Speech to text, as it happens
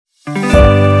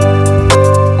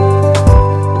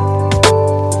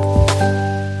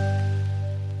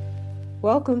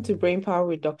Welcome to Brain Power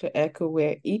with Dr. Echo,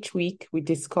 where each week we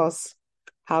discuss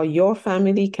how your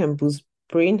family can boost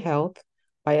brain health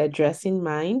by addressing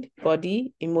mind,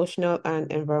 body, emotional,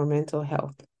 and environmental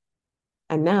health.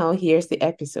 And now here's the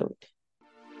episode.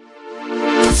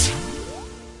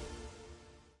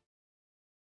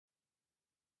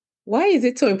 Why is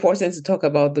it so important to talk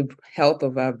about the health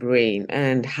of our brain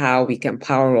and how we can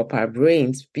power up our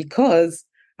brains? Because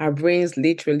our brains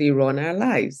literally run our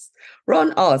lives,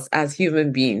 run us as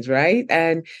human beings, right?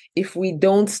 And if we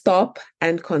don't stop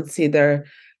and consider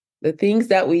the things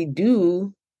that we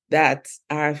do that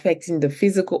are affecting the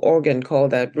physical organ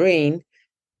called our brain,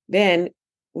 then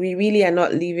we really are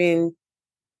not living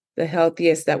the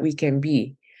healthiest that we can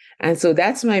be. And so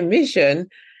that's my mission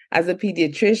as a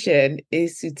pediatrician,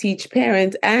 is to teach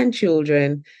parents and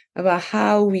children about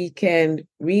how we can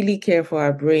really care for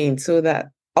our brain so that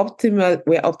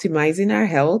we're optimizing our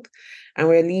health and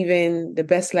we're living the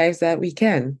best lives that we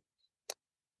can.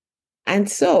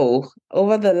 And so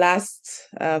over the last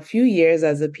few years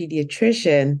as a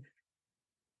pediatrician,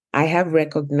 I have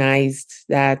recognized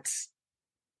that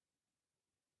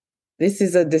this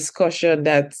is a discussion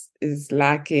that is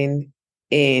lacking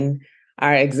in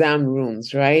our exam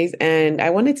rooms, right? And I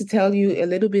wanted to tell you a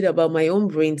little bit about my own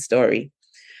brain story.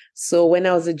 So when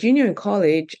I was a junior in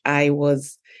college, I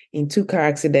was in two car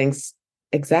accidents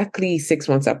exactly 6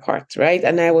 months apart, right?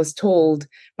 And I was told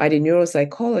by the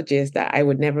neuropsychologist that I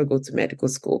would never go to medical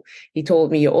school. He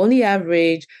told me, you're only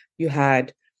average, you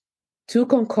had two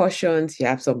concussions, you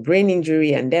have some brain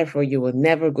injury, and therefore you will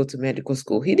never go to medical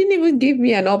school. He didn't even give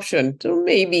me an option to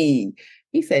maybe.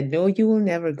 He said, no, you will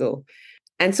never go.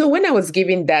 And so when I was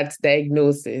given that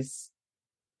diagnosis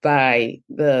by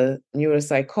the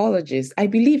neuropsychologist, I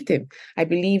believed him. I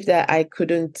believed that I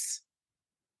couldn't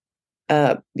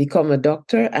become a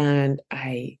doctor, and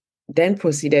I then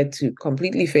proceeded to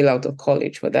completely fail out of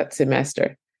college for that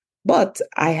semester. But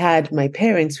I had my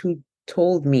parents who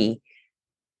told me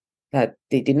that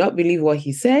they did not believe what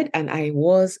he said, and I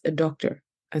was a doctor.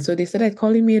 And so they started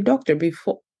calling me a doctor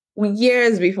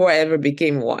years before I ever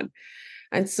became one.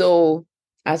 And so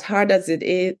as hard as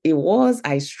it was,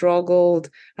 I struggled.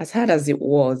 As hard as it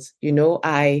was,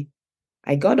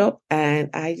 I got up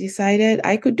and I decided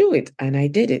I could do it, and I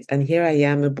did it. And here I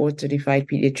am, a board certified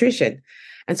pediatrician.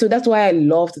 And so that's why I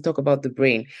love to talk about the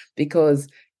brain, because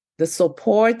the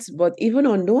support, but even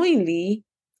unknowingly,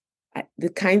 the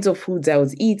kinds of foods I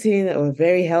was eating were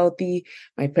very healthy.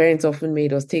 My parents often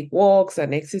made us take walks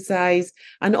and exercise,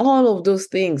 and all of those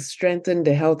things strengthened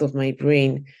the health of my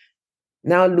brain.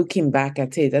 Now looking back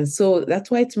at it. And so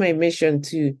that's why it's my mission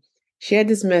to share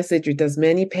this message with as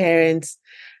many parents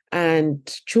and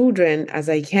children as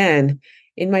I can.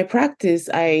 In my practice,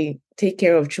 I take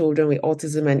care of children with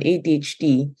autism and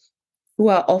ADHD who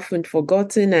are often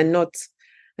forgotten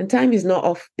and time is not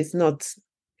off, it's not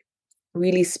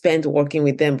really spent working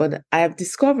with them. But I have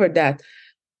discovered that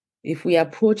if we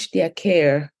approach their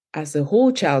care as a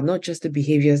whole child, not just the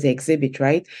behaviors they exhibit,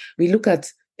 right? We look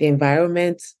at the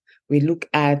environment, we look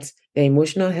at their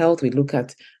emotional health, we look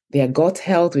at their gut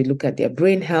health, we look at their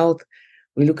brain health,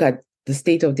 we look at the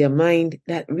state of their mind,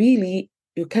 that really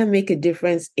you can make a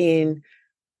difference in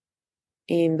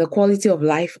the quality of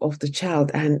life of the child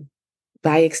and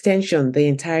by extension, the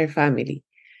entire family.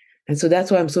 And so that's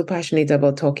why I'm so passionate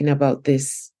about talking about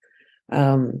this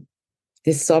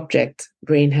subject,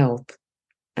 brain health,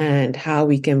 and how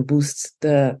we can boost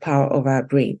the power of our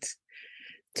brains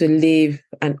to live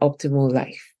an optimal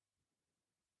life.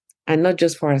 And not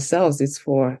just for ourselves, it's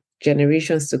for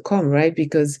generations to come, right?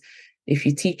 Because if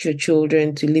you teach your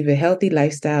children to live a healthy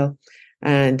lifestyle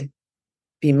and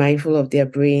be mindful of their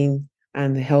brain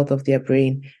and the health of their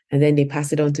brain, and then they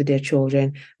pass it on to their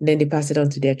children, and then they pass it on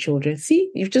to their children. See,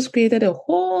 you've just created a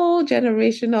whole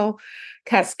generational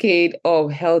cascade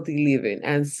of healthy living.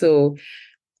 And so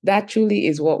that truly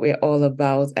is what we're all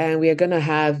about. And we are going to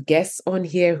have guests on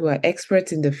here who are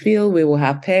experts in the field. We will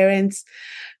have parents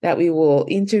that we will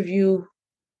interview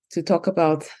to talk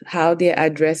about how they're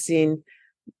addressing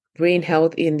brain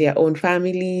health in their own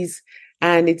families.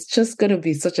 And it's just going to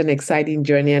be such an exciting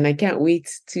journey. And I can't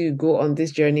wait to go on this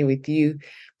journey with you,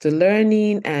 to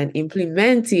learning and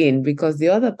implementing, because the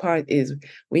other part is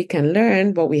we can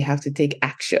learn, but we have to take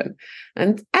action.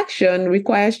 And action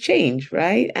requires change,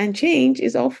 right? And change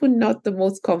is often not the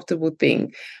most comfortable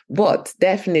thing, but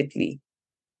definitely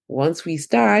once we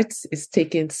start, it's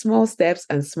taking small steps,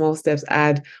 and small steps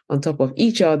add on top of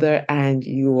each other, and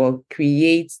you will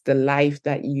create the life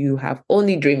that you have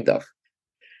only dreamed of.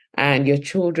 And your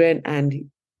children and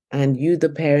you, the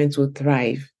parents, will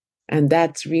thrive. And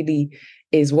that really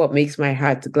is what makes my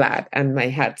heart glad and my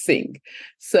heart sing.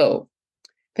 So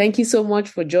Thank you so much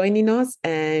for joining us,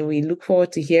 and we look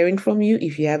forward to hearing from you.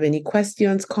 If you have any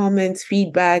questions, comments,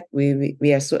 feedback, we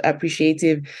are so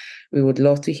appreciative. We would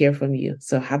love to hear from you.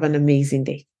 So have an amazing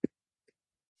day.